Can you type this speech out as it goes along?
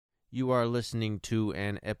You are listening to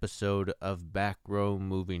an episode of Back Row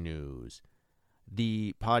Movie News.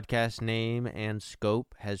 The podcast name and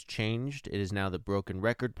scope has changed. It is now the Broken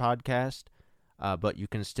Record Podcast, but you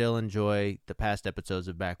can still enjoy the past episodes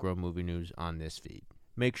of Back Row Movie News on this feed.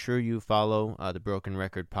 Make sure you follow the Broken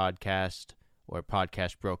Record Podcast or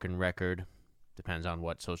Podcast Broken Record, depends on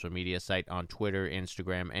what social media site, on Twitter,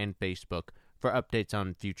 Instagram, and Facebook for updates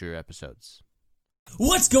on future episodes.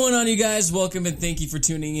 What's going on, you guys? Welcome and thank you for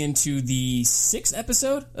tuning in to the 6th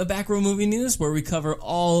episode of Back Row Movie News, where we cover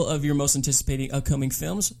all of your most anticipated upcoming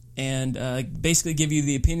films and basically give you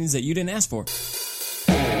the opinions that you didn't ask for.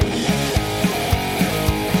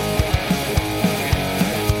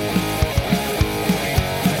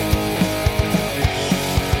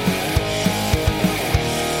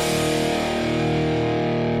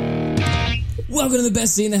 Welcome to the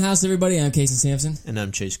best seat in the house, everybody. I'm Casey Sampson. And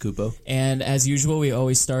I'm Chase Kupo. And as usual, we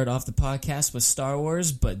always start off the podcast with Star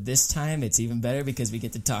Wars, but this time it's even better because we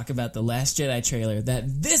get to talk about the Last Jedi trailer that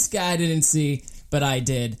this guy didn't see, but I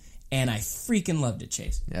did, and I freaking loved it,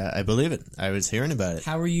 Chase. Yeah, I believe it. I was hearing about it.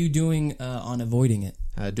 How are you doing on avoiding it?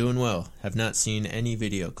 Doing well. Have not seen any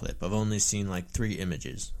video clip. I've only seen like 3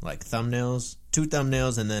 images, like thumbnails, 2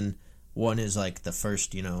 thumbnails, and then one is like the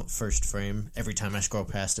first frame. Every time I scroll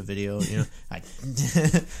past a video, I.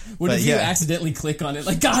 What if you accidentally click on it?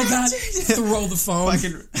 Like, God, throw the phone.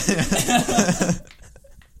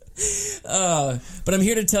 But I'm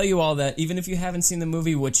here to tell you all that even if you haven't seen the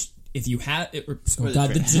movie, which if you have,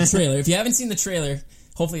 the trailer. If you haven't seen the trailer,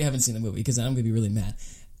 hopefully you haven't seen the movie because I'm going to be really mad.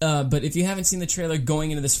 But if you haven't seen the trailer,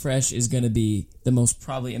 going into this fresh is going to be the most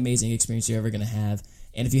probably amazing experience you're ever going to have.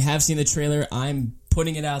 And if you have seen the trailer, I'm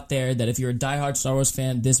putting it out there that if you're a diehard Star Wars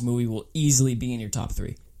fan, this movie will easily be in your top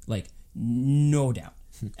 3. Like, no doubt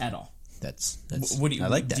at all. That's I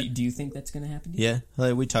like that. Do you think that's going to happen? Yeah,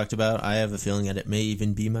 like we talked about, I have a feeling that it may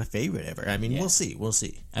even be my favorite ever. I mean, We'll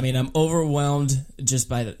see. I mean, I'm overwhelmed just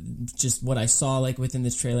by just what I saw, like, within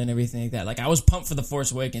this trailer and everything like that. Like, I was pumped for The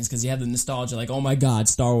Force Awakens because you have the nostalgia, like, oh my God,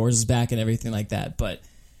 Star Wars is back and everything like that. But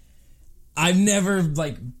I've never,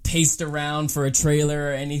 like, paced around for a trailer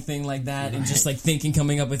or anything like that, and just, like,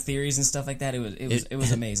 coming up with theories and stuff like that. It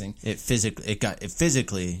was amazing. It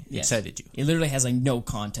physically excited you. It literally has, like, no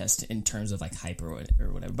contest in terms of, like, hype or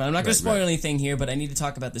whatever. But I'm not going to spoil anything here, but I need to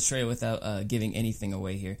talk about this trailer without giving anything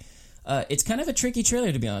away here. It's kind of a tricky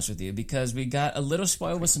trailer, to be honest with you, because we got a little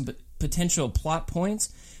spoiled with some potential plot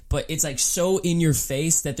points, but it's, like, so in your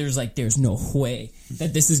face that there's no way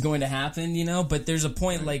that this is going to happen, But there's a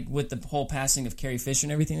point, like, with the whole passing of Carrie Fisher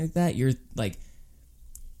and everything like that, you're like,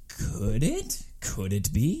 could it? Could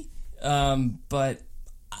it be? But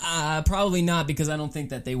probably not, because I don't think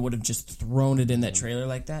that they would have just thrown it in that trailer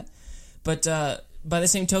like that. But by the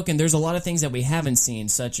same token, there's a lot of things that we haven't seen,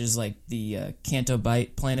 such as, like, the Canto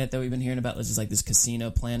Bight planet that we've been hearing about, which is, like, this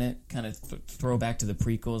casino planet, kind of throwback to the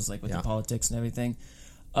prequels, like, with the politics and everything.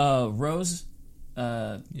 Rose,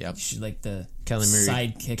 she's like the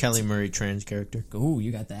sidekick. Kelly Murray trans character. Ooh,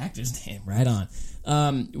 you got the actor's name right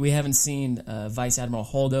on. We haven't seen Vice Admiral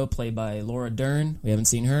Holdo, played by Laura Dern. We haven't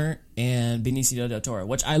seen her, and Benicio del Toro,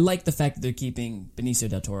 which I like the fact that they're keeping Benicio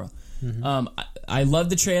del Toro. Mm-hmm. I love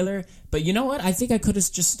the trailer, but you know what? I think I could have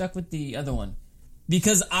just stuck with the other one.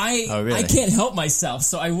 Because I can't help myself,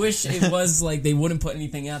 so I wish it was like they wouldn't put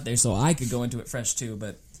anything out there so I could go into it fresh too,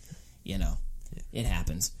 but it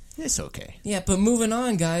happens. It's okay. Yeah, but moving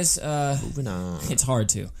on, guys. Moving on. It's hard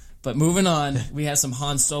to. But moving on, we have some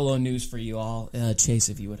Han Solo news for you all. Chase,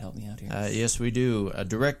 if you would help me out here. Yes, we do.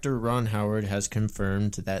 Director Ron Howard has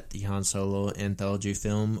confirmed that the Han Solo anthology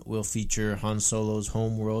film will feature Han Solo's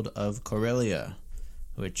homeworld of Corellia,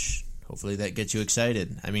 which hopefully that gets you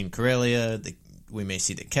excited. I mean, Corellia, we may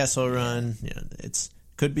see the Kessel Run. It's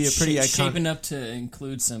could be a pretty iconic. Shaping up to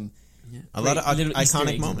include some a lot of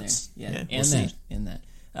iconic moments. Yeah, and that.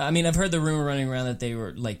 I mean, I've heard the rumor running around that they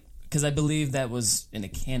were like, because I believe that was in a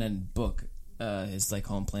canon book, his like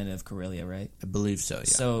home planet of Corellia, right? I believe so. Yeah.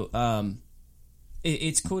 So,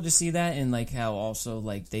 it's cool to see that, and like how also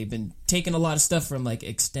like they've been taking a lot of stuff from like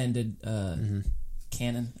extended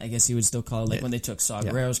canon, I guess you would still call it, like when they took Saw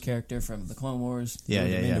Gerrera's character from the Clone Wars,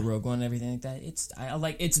 into Rogue One and everything like that.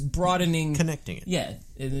 It's broadening, connecting it. Yeah,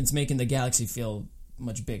 it's making the galaxy feel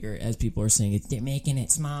much bigger, as people are saying they're making it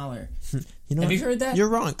smaller. Have you heard that? You're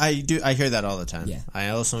wrong. I hear that all the time. Yeah. I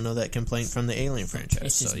also know that complaint from the Alien franchise.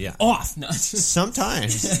 It's just so off. No.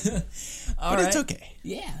 Sometimes. But it's okay.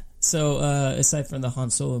 Yeah. So aside from the Han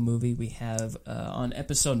Solo movie, we have on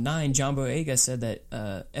episode 9, John Boyega said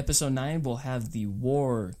that episode 9 will have the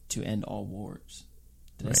war to end all wars.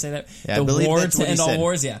 Did I say that? Yeah, the war to end all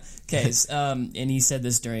wars? Yeah. Okay. And he said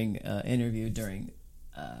this during interview during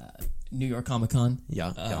New York Comic Con.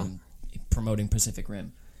 Yeah. Promoting Pacific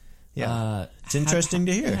Rim. Yeah. It's interesting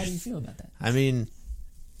to hear. How do you feel about that? I mean,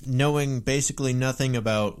 knowing basically nothing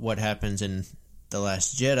about what happens in The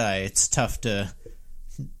Last Jedi, it's tough to,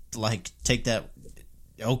 like, take that...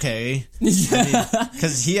 Okay.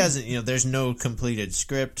 Because he hasn't, there's no completed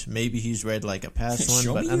script. Maybe he's read, like, a past one,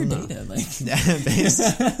 Show but me I don't your know. data, like.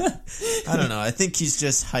 I don't know. I think he's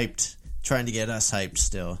just hyped, trying to get us hyped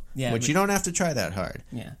still. Yeah, which you don't have to try that hard.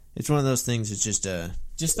 Yeah. It's one of those things, it's just the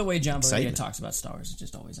way John Boyega excitement. talks about Star Wars is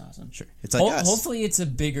just always awesome. Sure. It's like us. Hopefully it's a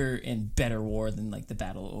bigger and better war than, like, the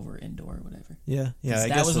battle over Endor or whatever. Yeah, I that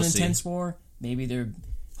guess was we'll an intense war. Maybe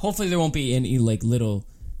hopefully there won't be any, like, little,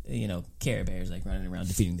 Care Bears, like, running around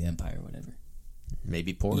defeating the Empire or whatever.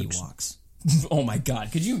 Maybe porgs. Ewoks. Oh my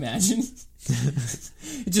god, could you imagine?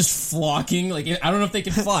 Just flocking, like, I don't know if they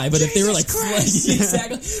can fly, but if they were like flying,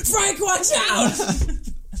 exactly. Frank, watch out!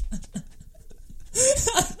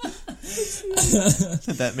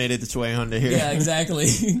 That made it its way onto here. Yeah, exactly.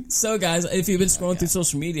 So, guys, if you've been scrolling through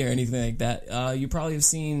social media or anything like that, you probably have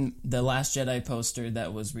seen the Last Jedi poster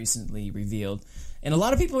that was recently revealed. And a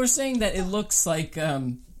lot of people are saying that it looks like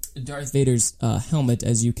Darth Vader's helmet,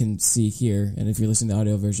 as you can see here. And if you're listening to the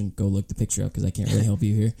audio version, go look the picture up because I can't really help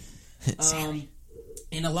you here.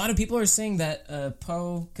 And a lot of people are saying that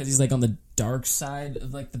Poe, because he's like on the dark side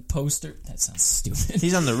of like the poster. That sounds stupid.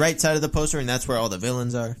 He's on the right side of the poster, and that's where all the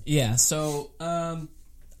villains are. Yeah, so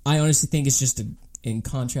I honestly think it's just in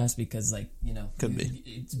contrast because, like, Could be.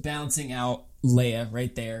 It's balancing out Leia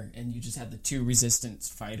right there, and you just have the two Resistance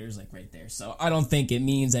fighters like right there. So I don't think it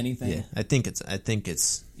means anything. Yeah, I think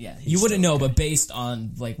it's. Yeah, you wouldn't know, but based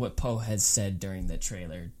on like what Poe has said during the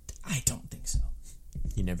trailer, I don't think so.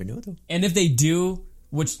 You never know, though. And if they do,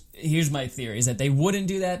 which here's my theory, is that they wouldn't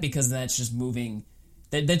do that because that's just moving.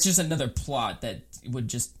 That's just another plot that would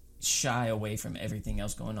just shy away from everything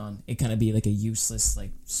else going on. It kind of be like a useless,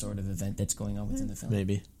 like, sort of event that's going on within the film.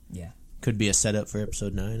 Maybe. Yeah. Could be a setup for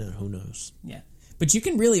episode 9, or who knows. Yeah. But you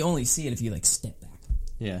can really only see it if you, like, step back.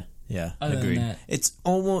 Yeah. Other agreed. than that, it's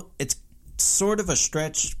sort of a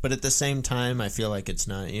stretch, but at the same time, I feel like it's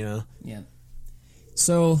not, Yeah.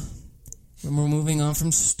 So, we're moving on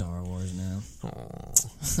from Star Wars now.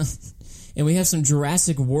 And we have some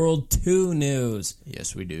Jurassic World 2 news.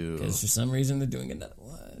 Yes, we do. Because for some reason they're doing another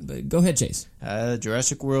one. But go ahead, Chase.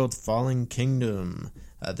 Jurassic World Fallen Kingdom.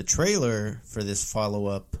 The trailer for this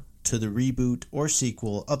follow-up to the reboot or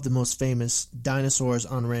sequel of the most famous Dinosaurs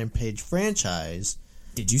on Rampage franchise.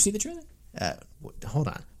 Did you see the trailer? Hold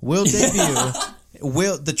on. Will debut.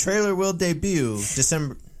 The trailer will debut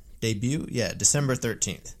December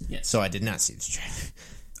 13th. Yes. So I did not see the trailer.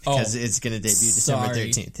 Because it's going to debut December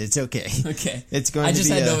 13th. It's okay. Okay. It's going I to just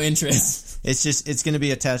be had no interest. It's going to be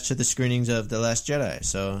attached to the screenings of The Last Jedi.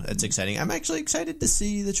 So that's exciting. I'm actually excited to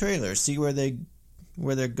see the trailer, see where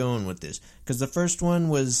they're going with this. Because the first one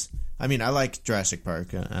was, I mean, I like Jurassic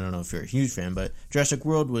Park. I don't know if you're a huge fan, but Jurassic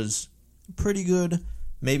World was pretty good.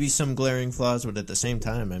 Maybe some glaring flaws, but at the same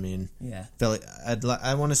time, I mean, yeah.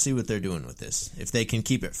 I want to see what they're doing with this. If they can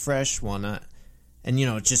keep it fresh, why not? And,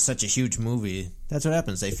 it's just such a huge movie. That's what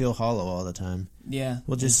happens. They feel hollow all the time. Yeah.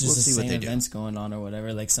 We'll see what they do. Events going on or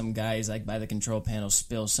whatever. Like some guy's like by the control panel,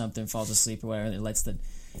 spills something, falls asliep or whatever, and it lets the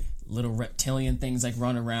little reptilian things like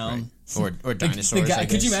run around. Right. Or dinosaurs, the guy, I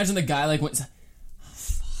guess. Could you imagine the guy like went...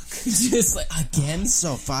 Just like, again? I'm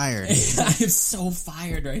so fired. I am so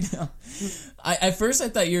fired right now. At first I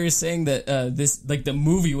thought you were saying that this, like, the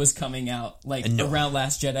movie was coming out like around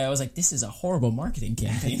Last Jedi. I was like, this is a horrible marketing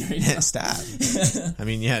campaign right now. Stop. I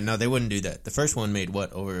mean, they wouldn't do that. The first one made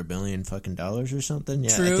over $1 billion fucking dollars or something.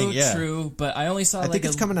 Yeah, True. But I only saw. I think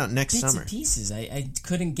it's coming out next bits summer. And pieces. I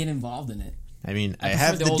couldn't get involved in it. I mean, I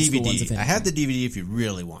have the DVD. I have the DVD if you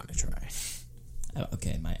really want to try.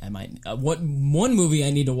 Okay, I might. What one movie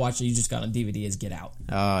I need to watch that you just got on DVD is Get Out.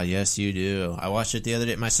 Oh, yes, you do. I watched it the other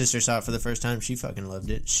day. My sister saw it for the first time. She fucking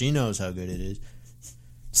loved it. She knows how good it is.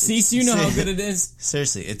 See, so you know how good it is.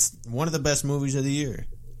 Seriously, it's one of the best movies of the year.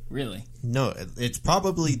 Really? No, it's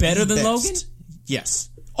probably better than best. Logan. Yes.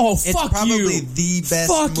 Oh, fuck you! It's probably the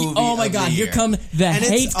best movie. Oh my god! Here come the and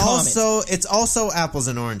hate comments. It's also apples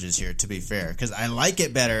and oranges here. To be fair, because I like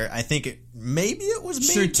it better. I think maybe it was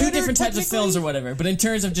made two better, different types of films or whatever. But in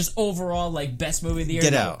terms of just overall, like, best movie of the year,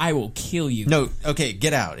 Get Out. I will kill you. No, okay,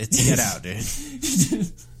 Get Out. It's Get Out,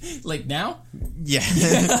 dude. Like now? Yeah.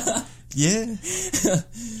 Yeah.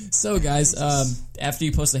 So, guys, after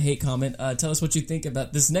you post a hate comment, tell us what you think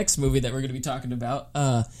about this next movie that we're going to be talking about.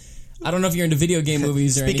 I don't know if you're into video game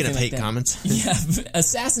movies or anything like that. Speaking of hate comments. Yeah,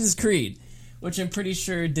 Assassin's Creed, which I'm pretty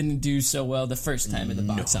sure didn't do so well the first time at the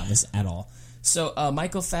box office at all. So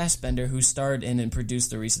Michael Fassbender, who starred in and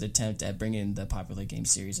produced the recent attempt at bringing the popular game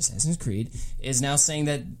series Assassin's Creed, is now saying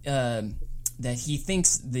that that he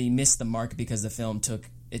thinks they missed the mark because the film took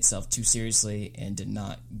itself too seriously and did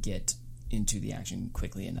not get into the action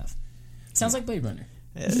quickly enough. Sounds like Blade Runner.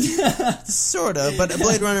 Sort of, but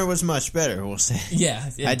Blade Runner was much better, we'll say. Yeah,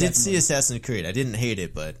 I did see Assassin's Creed. I didn't hate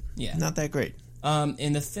it, but not that great.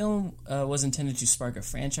 And the film was intended to spark a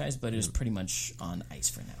franchise, but it was pretty much on ice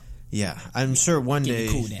for now. Yeah, I'm sure one day...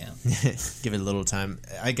 Cool down. Give it a little time.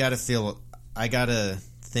 I gotta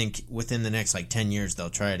think within the next, 10 years they'll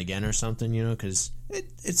try it again or something, because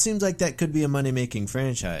it seems like that could be a money-making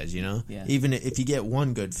franchise, Yeah. Even if you get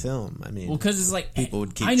one good film, I mean... Well, because it's people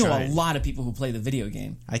would keep I know trying. a lot of people who play the video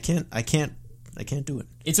game. I can't do it.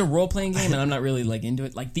 It's a role-playing game, and I'm not really, into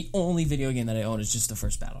it. The only video game that I own is just the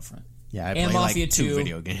first Battlefront. Yeah, I and play, Mafia 2, 2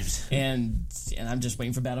 video games. and I'm just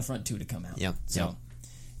waiting for Battlefront 2 to come out. Yep. So,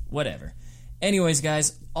 whatever. Anyways,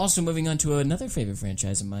 guys, also moving on to another favorite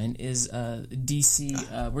franchise of mine is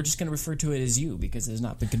DC. We're just going to refer to it as U because it has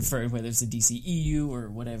not been confirmed whether it's the DC EU or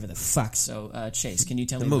whatever the fuck. So, Chase, can you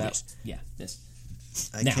tell me movies. about... Yeah, this.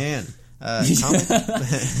 I can. Please.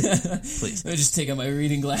 I'll just take out my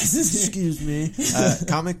reading glasses. Excuse me.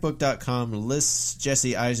 Comicbook.com lists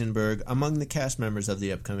Jesse Eisenberg among the cast members of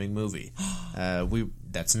the upcoming movie.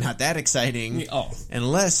 That's not that exciting.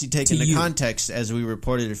 Unless you take into context, as we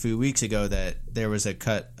reported a few weeks ago, that there was a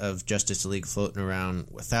cut of Justice League floating around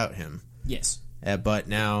without him. Yes. But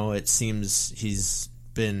now it seems he's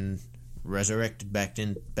been resurrected back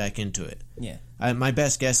into it. Yeah. My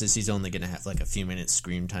best guess is he's only going to have a few minutes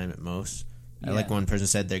screen time at most. Yeah. Like one person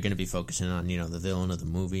said, they're going to be focusing on the villain of the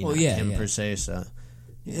movie, not him per se. So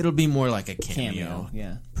it'll be more like a cameo.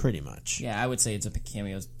 Yeah, pretty much. Yeah, I would say it's a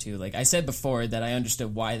cameo too. Like I said before, that I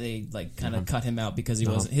understood why they kind of cut him out because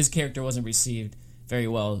his character wasn't received very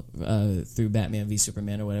well through Batman v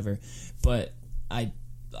Superman or whatever. But I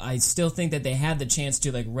still think that they had the chance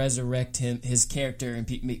to resurrect his character and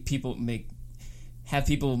have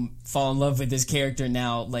people fall in love with his character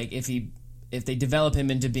now. If they develop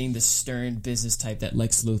him into being the stern business type that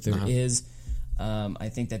Lex Luthor is, I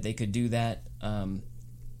think that they could do that.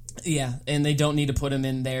 Yeah, and they don't need to put him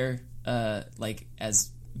in there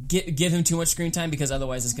give him too much screen time because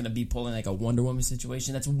otherwise it's going to be pulling a Wonder Woman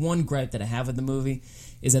situation. That's one gripe that I have with the movie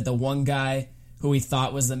is that the one guy who he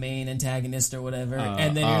thought was the main antagonist or whatever,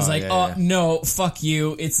 and then he was no, fuck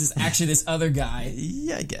you, it's actually this other guy.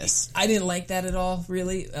 Yeah, I guess. I didn't like that at all,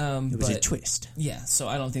 really. It was a twist. Yeah, so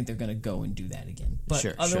I don't think they're going to go and do that again.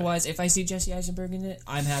 But otherwise, if I see Jesse Eisenberg in it,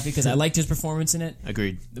 I'm happy because I liked his performance in it.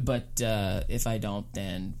 Agreed. But if I don't,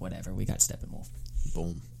 then whatever. We got Steppenwolf.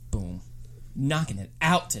 Boom. Knocking it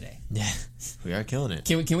out today. Yeah, we are killing it.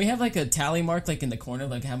 Can we have a tally mark in the corner,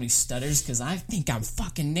 how many stutters? Because I think I'm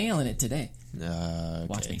fucking nailing it today. Okay.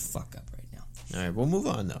 Watch me fuck up right now. All right, we'll move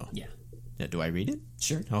on though. Yeah. Do I read it?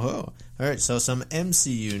 Sure. Oh. All right, so some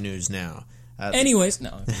MCU news now. Anyways,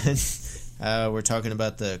 no. We're talking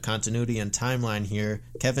about the continuity and timeline here.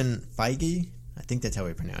 Kevin Feige, I think that's how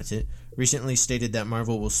we pronounce it, recently stated that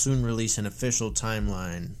Marvel will soon release an official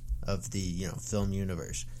timeline of the film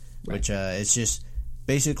universe. Right. Which it's just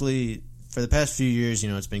basically for the past few years,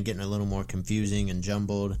 it's been getting a little more confusing and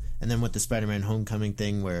jumbled. And then with the Spider-Man Homecoming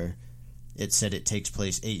thing, where it said it takes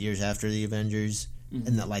place 8 years after the Avengers,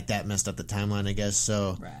 and that messed up the timeline, I guess.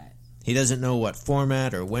 So he doesn't know what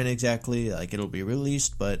format or when exactly it'll be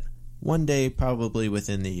released, but one day, probably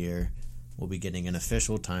within the year, we'll be getting an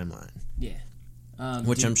official timeline. Yeah,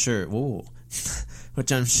 which I'm sure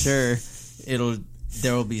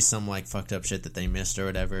there will be some fucked up shit that they missed or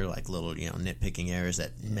whatever, little nitpicking errors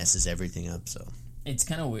that messes everything up. So it's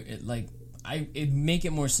kind of weird. It'd make it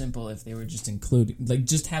more simple if they were just including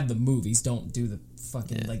just have the movies, don't do the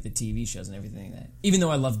fucking the TV shows and everything. That even though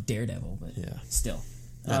I love Daredevil, but still.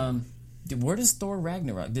 Where does Thor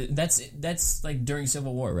Ragnarok? That's during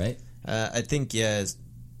Civil War, right? I think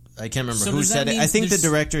I can't remember who said it. I think the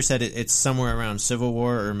director said it's somewhere around Civil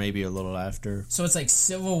War or maybe a little after. So it's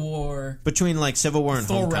Civil War... Between Civil War and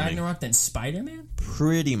Thor Homecoming. Ragnarok, then Spider-Man?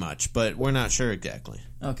 Pretty much, but we're not sure exactly.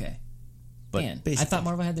 Okay. But man, I thought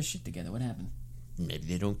Marvel had their shit together. What happened? Maybe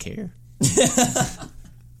they don't care.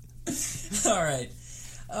 All right.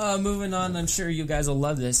 Moving on, I'm sure you guys will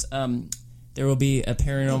love this. There will be a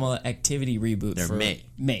Paranormal Activity reboot for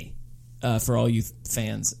May. For all you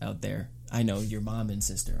fans out there. I know your mom and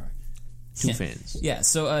sister are. Two fans. Yeah,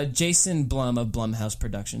 so Jason Blum of Blumhouse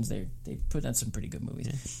Productions, they put out some pretty good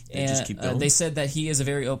movies. Yeah, just keep going. They said that he's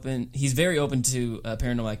very open to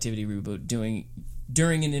Paranormal Activity reboot, doing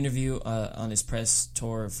during an interview on his press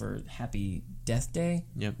tour for Happy Death Day,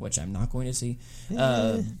 which I'm not going to see,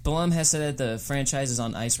 Blum has said that the franchise is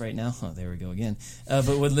on ice right now. Oh, there we go again. But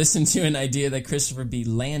would listen to an idea that Christopher B.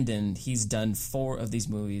 Landon, he's done 4 of these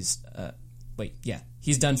movies.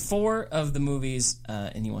 He's done 4 of the movies,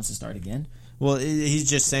 and he wants to start again. Well, he's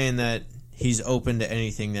just saying that he's open to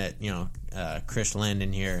anything that, Chris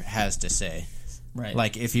Landon here has to say. Right.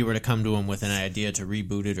 Like, if you were to come to him with an idea to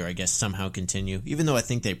reboot it or, I guess, somehow continue, even though I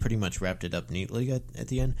think they pretty much wrapped it up neatly at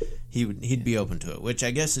the end, he'd be open to it, which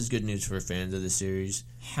I guess is good news for fans of the series.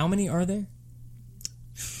 How many are there?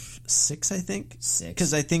 6, I think. 6.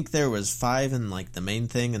 Because I think there was 5 in, like, the main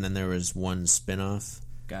thing, and then there was 1 spin-off.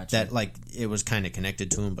 Gotcha. That, like, it was kind of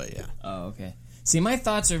connected to him, but yeah. Oh, okay. See, my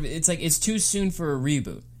thoughts are, it's like, it's too soon for a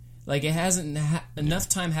reboot. Like, it hasn't enough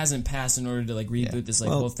time hasn't passed in order to like reboot this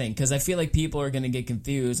whole thing, because I feel like people are going to get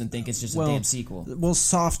confused and think it's just a damn sequel. Well,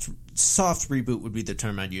 soft reboot would be the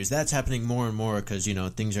term I'd use. That's happening more and more because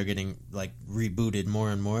things are getting like rebooted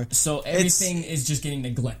more and more. So everything is just getting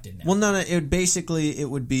neglected now. Well, no. It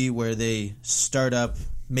would be where they start up.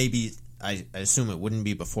 Maybe I assume it wouldn't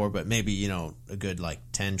be before, but maybe a good like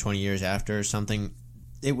 10, 20 years after or something.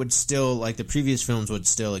 It would still, like, the previous films would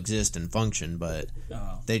still exist and function, but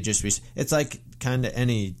they just... It's like kind of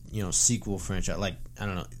any, sequel franchise. Like, I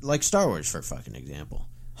don't know. Like Star Wars, for fucking example.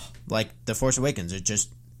 Like, The Force Awakens,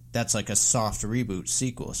 that's like a soft reboot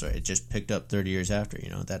sequel, so it just picked up 30 years after, that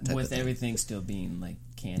type of thing. With everything still being, like,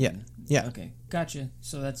 canon. Yeah. Okay, gotcha.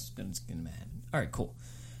 So that's going to happen. All right, cool.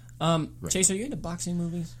 Chase, are you into boxing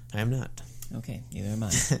movies? I am not. Okay, neither am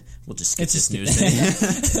I. We'll just skip this news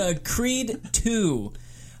thing. Creed 2.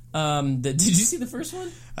 Did you see the first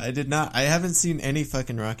one? I did not. I haven't seen any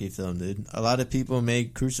fucking Rocky film, dude. A lot of people may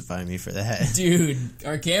crucify me for that. Dude,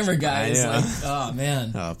 our camera guy is like, oh,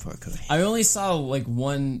 man. Oh, poor Cody. I only saw, like,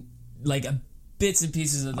 one, like, bits and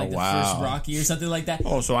pieces of, like, the first Rocky or something like that.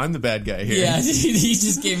 Oh, so I'm the bad guy here. Yeah, he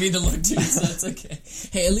just gave me the look, too, so that's okay.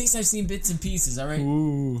 Hey, at least I've seen bits and pieces, all right?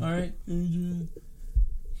 Ooh. All right?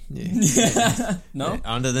 Yeah. No?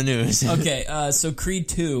 On to the news. Okay, so Creed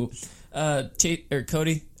 2...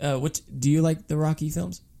 Cody, what do you like the Rocky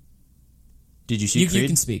films? Did you see Creed? You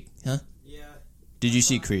can speak, huh? Yeah. Did you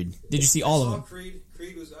see Creed? Did you see all of them? Creed.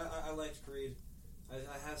 Creed was I liked Creed.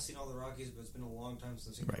 I have seen all the Rockies, but it's been a long time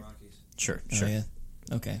since I've seen the Rockies. Sure. Oh, yeah.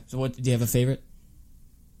 Okay. So, do you have a favorite?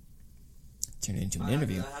 Turn it into an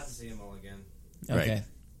interview. I have to see them all again. Okay.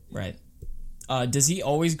 Right. Does he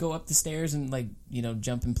always go up the stairs and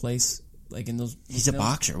jump in place like in those? He's a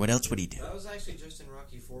boxer. What else would he do? That was actually just in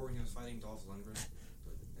Rocky 4 when he was fighting Dolph Lundgren.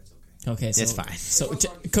 But that's okay. Okay, so it's fine. So,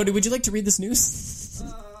 Cody, would you like to read this news?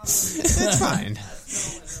 It's fine.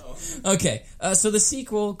 Okay, so the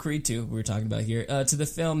sequel, Creed 2, we were talking about here, to the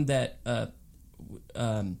film that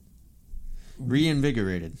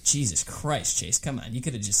reinvigorated. Jesus Christ, Chase, come on. You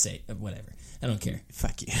could have just said whatever. I don't care.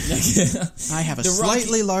 Fuck you. I have a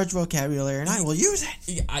slightly large vocabulary, and I will use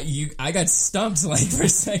it. I got stumped like for a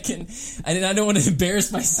second. I don't want to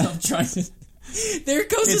embarrass myself trying to... There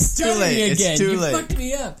goes the stuttering again. It's too you late. Fucked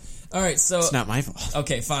me up. All right, so... It's not my fault.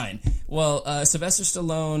 Okay, fine. Well, Sylvester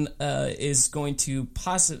Stallone is going to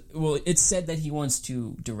Well, it's said that he wants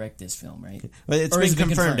to direct this film, right? Well, it's been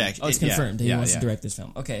confirmed, actually. Oh, it's confirmed that he wants to direct this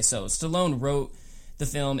film. Okay, so Stallone wrote the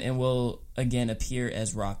film and will again appear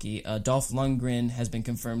as Rocky. Dolph Lundgren has been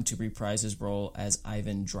confirmed to reprise his role as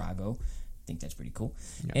Ivan Drago. I think that's pretty cool.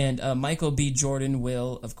 Yeah. And Michael B. Jordan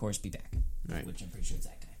will, of course, be back. Right. Which I'm pretty sure is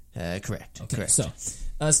that guy. Correct. Okay, correct. So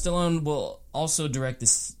Stallone will also direct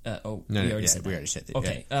this. We already said that.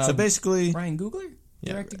 Okay. Yeah. So basically, Ryan Coogler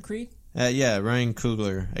directed Creed. Ryan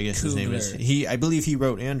Coogler. I guess his name is. I believe he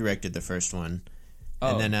wrote and directed the first one,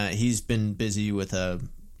 and then he's been busy with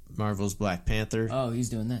Marvel's Black Panther. Oh, he's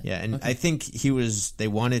doing that. Yeah, and I think they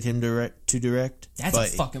wanted him to direct. That's a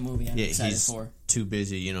fucking movie I'm excited for. Too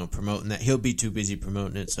busy, promoting that. He'll be too busy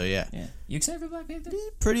promoting it, so yeah. Yeah. You excited for Black Panther?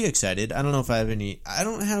 Pretty excited. I don't know if I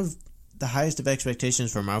don't have the highest of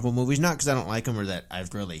expectations for Marvel movies, not because I don't like them or that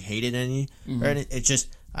I've really hated any. Mm-hmm. Or it's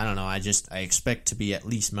just, I don't know, I expect to be at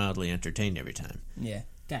least mildly entertained every time. Yeah,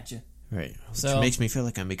 gotcha. Right. Which makes me feel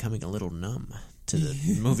like I'm becoming a little numb to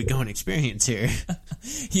the movie-going experience here.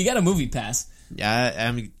 You got a movie pass. Yeah,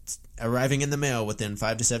 I'm arriving in the mail within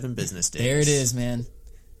 5 to 7 business days. There it is, man.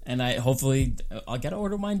 And I'll gotta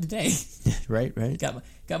order mine today. Right.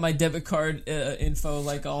 Got my debit card info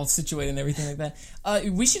like all situated and everything like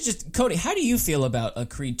that. We should just Cody. How do you feel about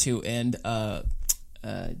Creed 2 and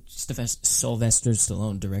Sylvester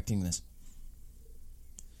Stallone directing this?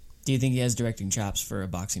 Do you think he has directing chops for a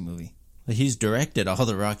boxing movie? Well, he's directed all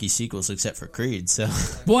the Rocky sequels except for Creed. So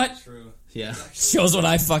what? True. Yeah. Shows what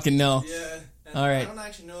I fucking know. Yeah, And All right. I don't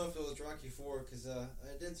actually know if it was Rocky 4 because I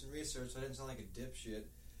did some research, so I didn't sound like a dipshit.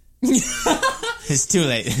 It's too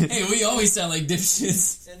late. Hey, we always sound like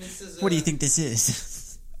dipshits. And it says, What do you think this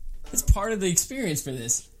is? It's part of the experience for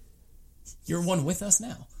this. You're one with us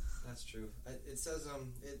now. That's true. It says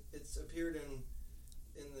it's appeared in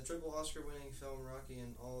the triple Oscar-winning film Rocky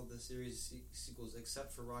and all of the series sequels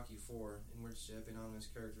except for Rocky 4, in which the eponymous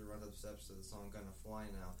character runs up steps to the song "Gonna Fly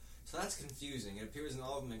Now." So that's confusing. It appears in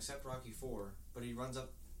all of them except Rocky 4, but he runs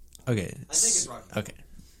up. Okay. I think it's Rocky 4. Okay.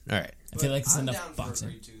 All right. I feel like it's I'm enough down boxing.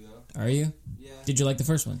 For Creed 2, though. Are you? Yeah. Did you like the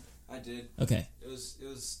first one? I did. Okay. It was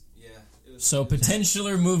So potential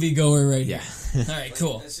moviegoer right Yeah. here. All right,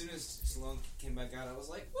 cool. As soon as Stallone came back out, I was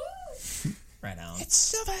like, woo! Right on. It's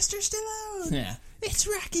Sylvester Stallone. Yeah. It's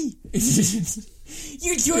Rocky.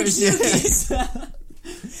 You're George Lucas.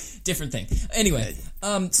 Different thing. Anyway,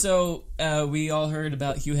 so we all heard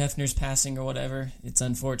about Hugh Hefner's passing or whatever. It's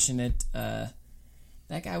unfortunate. That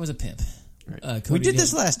guy was a pimp. Right. Cody, We did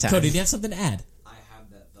this last time. Cody, do you have something to add? I have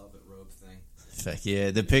that velvet robe thing. Fuck yeah.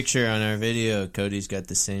 The picture on our video, Cody's got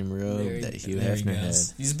the same robe that Hugh there he Hefner had.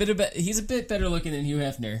 goes. He's a bit better looking than Hugh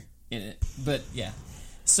Hefner in it, but yeah.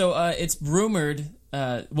 So it's rumored.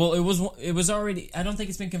 Well, it was already. I don't think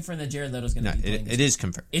it's been confirmed that Jared Leto's going to No, be playing. it is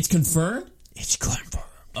confirmed. It's confirmed. It's confirmed.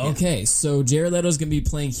 Okay, so Jared Leto's going to be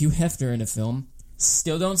playing Hugh Hefner in a film.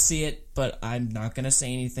 Still don't see it, but I'm not going to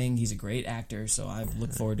say anything. He's a great actor, so I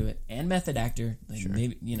look forward to it. And method actor. Like Sure.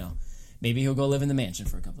 Maybe he'll go live in the mansion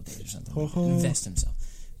for a couple of days or something. Ho-ho. Invest himself.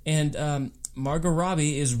 And Margot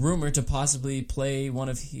Robbie is rumored to possibly play one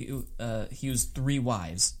of Hugh's 3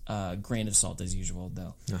 wives. Grain of salt as usual,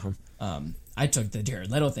 though. Uh-huh. I took the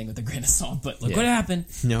Jared Leto thing with a grain of salt, but look Yeah. what happened.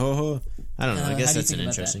 No, I don't know. I how do guess you that's think an about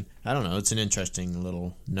interesting. I don't know. It's an interesting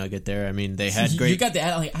little nugget there. I mean, they had You great. got the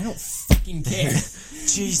ad, like, I don't fucking care.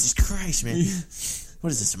 Jesus Christ, man!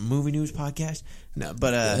 What is this? A movie news podcast? No,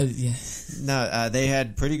 but Yeah. no, they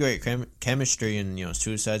had pretty great chemistry in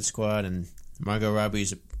Suicide Squad, and Margot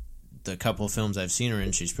Robbie's the couple of films I've seen her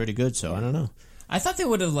in. She's pretty good, so I don't know. I thought they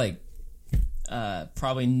would have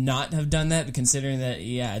probably not have done that, considering that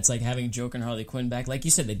it's like having Joker and Harley Quinn back. Like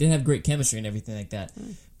you said, they did have great chemistry and everything like that.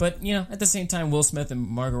 But at the same time, Will Smith and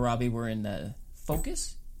Margot Robbie were in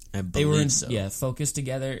Focus. I believe They were in so. Focus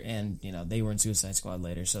together, and they were in Suicide Squad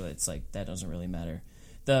later. So it's like that doesn't really matter.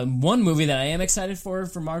 The one movie that I am excited for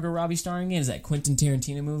Margot Robbie starring in is that Quentin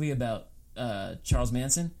Tarantino movie about Charles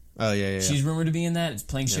Manson. Oh yeah. She's rumored to be in that. It's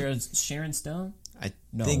playing Sharon Stone. I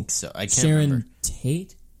No. think so. I can't Sharon remember.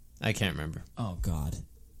 Tate. I can't remember. Oh God.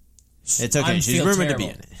 It's okay. I She's feel rumored to terrible.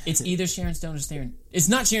 be in it. It's either Sharon Stone or Sharon. It's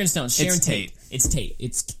not Sharon Stone. Sharon Tate. Tate. It's Tate.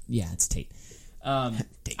 It's Tate.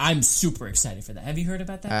 Tate. I'm super excited for that. Have you heard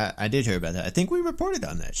about that? I did hear about that. I think we reported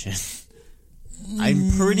on that shit.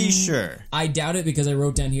 I'm pretty sure. I doubt it because I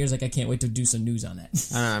wrote down here. It's like I can't wait to do some news on that.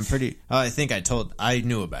 I'm pretty. Oh, I think I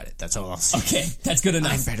knew about it. That's all I'll say. Okay, that's good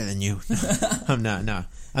enough. I'm better than you. I'm not. No,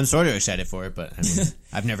 I'm sort of excited for it, but I mean,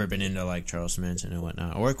 I've never been into like Charles Manson and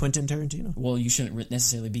whatnot, or Quentin Tarantino. Well, you shouldn't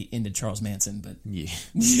necessarily be into Charles Manson, but Yeah.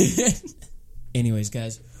 anyways,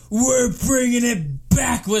 guys, we're bringing it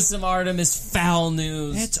back with some Artemis Fowl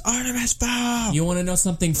news. It's Artemis Fowl. You want to know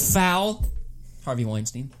something foul? Harvey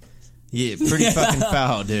Weinstein. Yeah, pretty fucking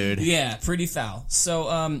foul, dude. Yeah, pretty foul.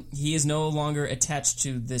 So he is no longer attached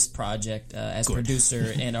to this project as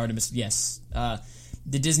producer and Artemis. Yes.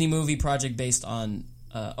 The Disney movie project based on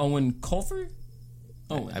Owen Colfer?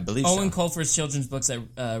 I believe Owen so. Colfer's children's books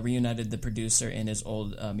that reunited the producer and his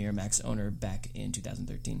old Miramax owner back in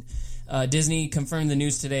 2013. Disney confirmed the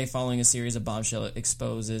news today following a series of bombshell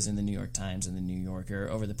exposes in the New York Times and the New Yorker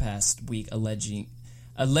over the past week alleging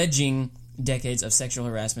decades of sexual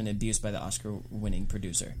harassment and abuse by the Oscar-winning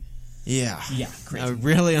producer. Yeah. Yeah, crazy.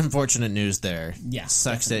 Really unfortunate news there. Yeah,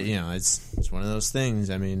 Sucks that, it's one of those things.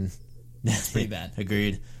 I mean, It's pretty bad.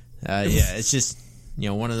 Agreed. Yeah, it's just,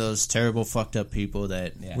 one of those terrible fucked up people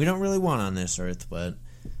that we don't really want on this earth, but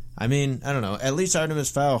I mean, I don't know. At least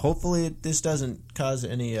Artemis Fowl, hopefully this doesn't cause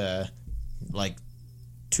any,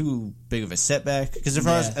 too big of a setback. Because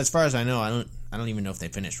as far as I know, I don't even know if they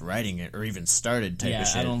finished writing it or even started type of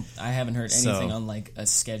shit. I haven't heard anything on like a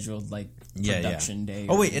scheduled production day.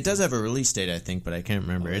 Oh wait, it does have a release date, I think, but I can't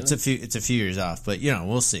remember. Oh, really? It's a few years off, but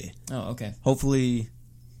we'll see. Oh, okay. Hopefully,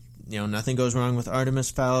 nothing goes wrong with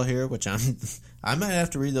Artemis Fowl here, which I might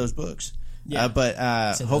have to read those books. Yeah. But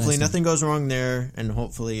hopefully last nothing goes wrong there, and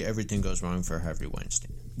hopefully everything goes wrong for Harvey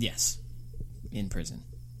Weinstein. Yes. In prison.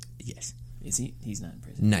 Yes. Is he? He's not in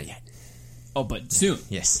prison. Not yet. Oh, but soon.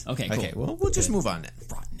 Yes. Okay, cool. Okay, well, we'll just move on then.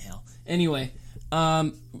 Rotten hell. Anyway,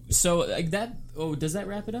 so like that. Oh, does that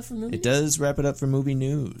wrap it up for movie? It does wrap it up for movie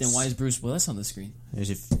news. Then why is Bruce Willis on the screen?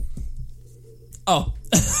 There's Oh,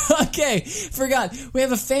 okay. Forgot. We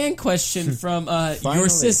have a fan question from your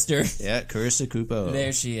sister. Yeah, Carissa Cupo.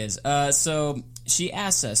 There she is. So she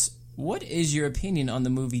asks us, what is your opinion on the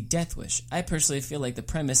movie Death Wish? I personally feel like the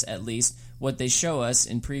premise, at least, what they show us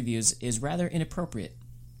in previews, is rather inappropriate.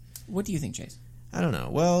 What do you think, Chase? I don't know.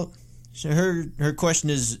 Well, so her question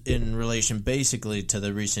is in relation basically to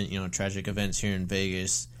the recent, tragic events here in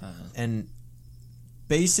Vegas. And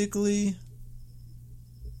basically,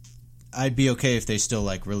 I'd be okay if they still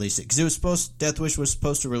release it, because Death Wish was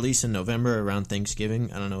supposed to release in November around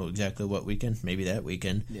Thanksgiving. I don't know exactly what weekend, maybe that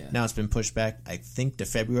weekend. Yeah. Now it's been pushed back, I think, to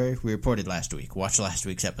February. We reported last week. Watch last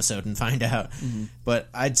week's episode and find out. Mm-hmm. But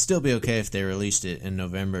I'd still be okay if they released it in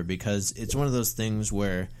November, because it's one of those things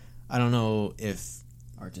where I don't know if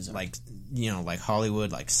art is art. like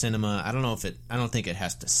Hollywood, like cinema. I don't think it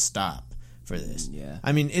has to stop for this. Yeah.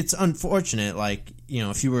 I mean, it's unfortunate.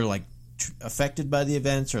 If you were affected by the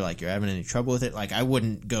events, or you're having any trouble with it, I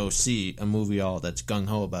wouldn't go see a movie all that's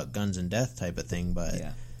gung-ho about guns and death type of thing, but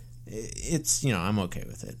it's I'm okay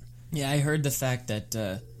with it. Yeah, I heard the fact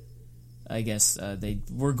that I guess they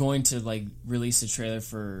were going to release a trailer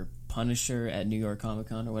for Punisher at New York Comic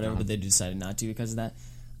Con or whatever, but they decided not to because of that.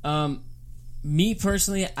 Me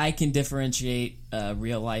personally, I can differentiate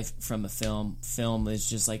real life from a film. Film is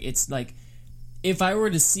just if I were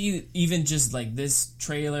to see even just this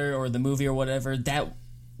trailer or the movie or whatever,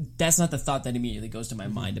 that's not the thought that immediately goes to my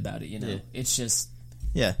mind about it. Yeah. It's just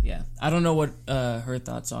yeah. I don't know what her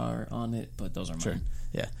thoughts are on it, but those are mine. Sure.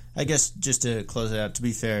 Yeah, I guess just to close it out, to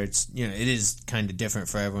be fair, it's it is kind of different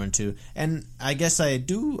for everyone too, and I guess I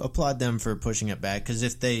do applaud them for pushing it back, because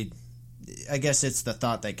I guess it's the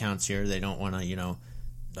thought that counts here. They don't want to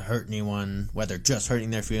hurt anyone, whether just hurting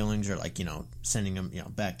their feelings or sending them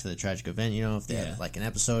back to the tragic event, if they have an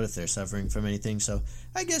episode, if they're suffering from anything. So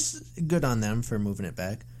I guess good on them for moving it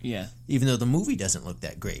back. Yeah, even though the movie doesn't look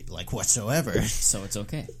that great whatsoever. So it's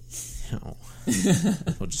okay. No.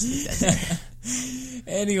 We'll just leave that there.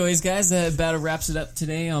 Anyways, guys, that about wraps it up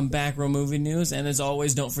today on Back Row Movie News. And as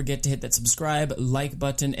always, don't forget to hit that subscribe, like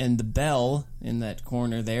button, and the bell in that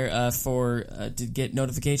corner there to get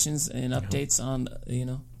notifications and updates on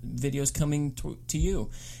videos coming to you.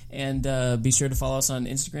 And be sure to follow us on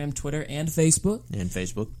Instagram, Twitter, and Facebook.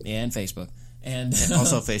 And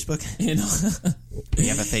also Facebook. We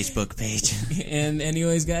have a Facebook page. And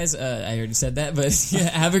anyways, guys, I already said that, but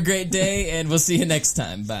have a great day, and we'll see you next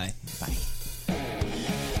time. Bye. Bye.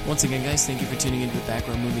 Once again, guys, thank you for tuning into the Back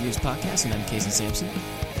Row Movie News Podcast, and I'm Casey Sampson.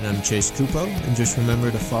 And I'm Chase Cupo, and just remember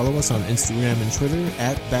to follow us on Instagram and Twitter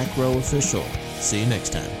 @BackRowOfficial. See you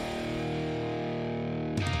next time.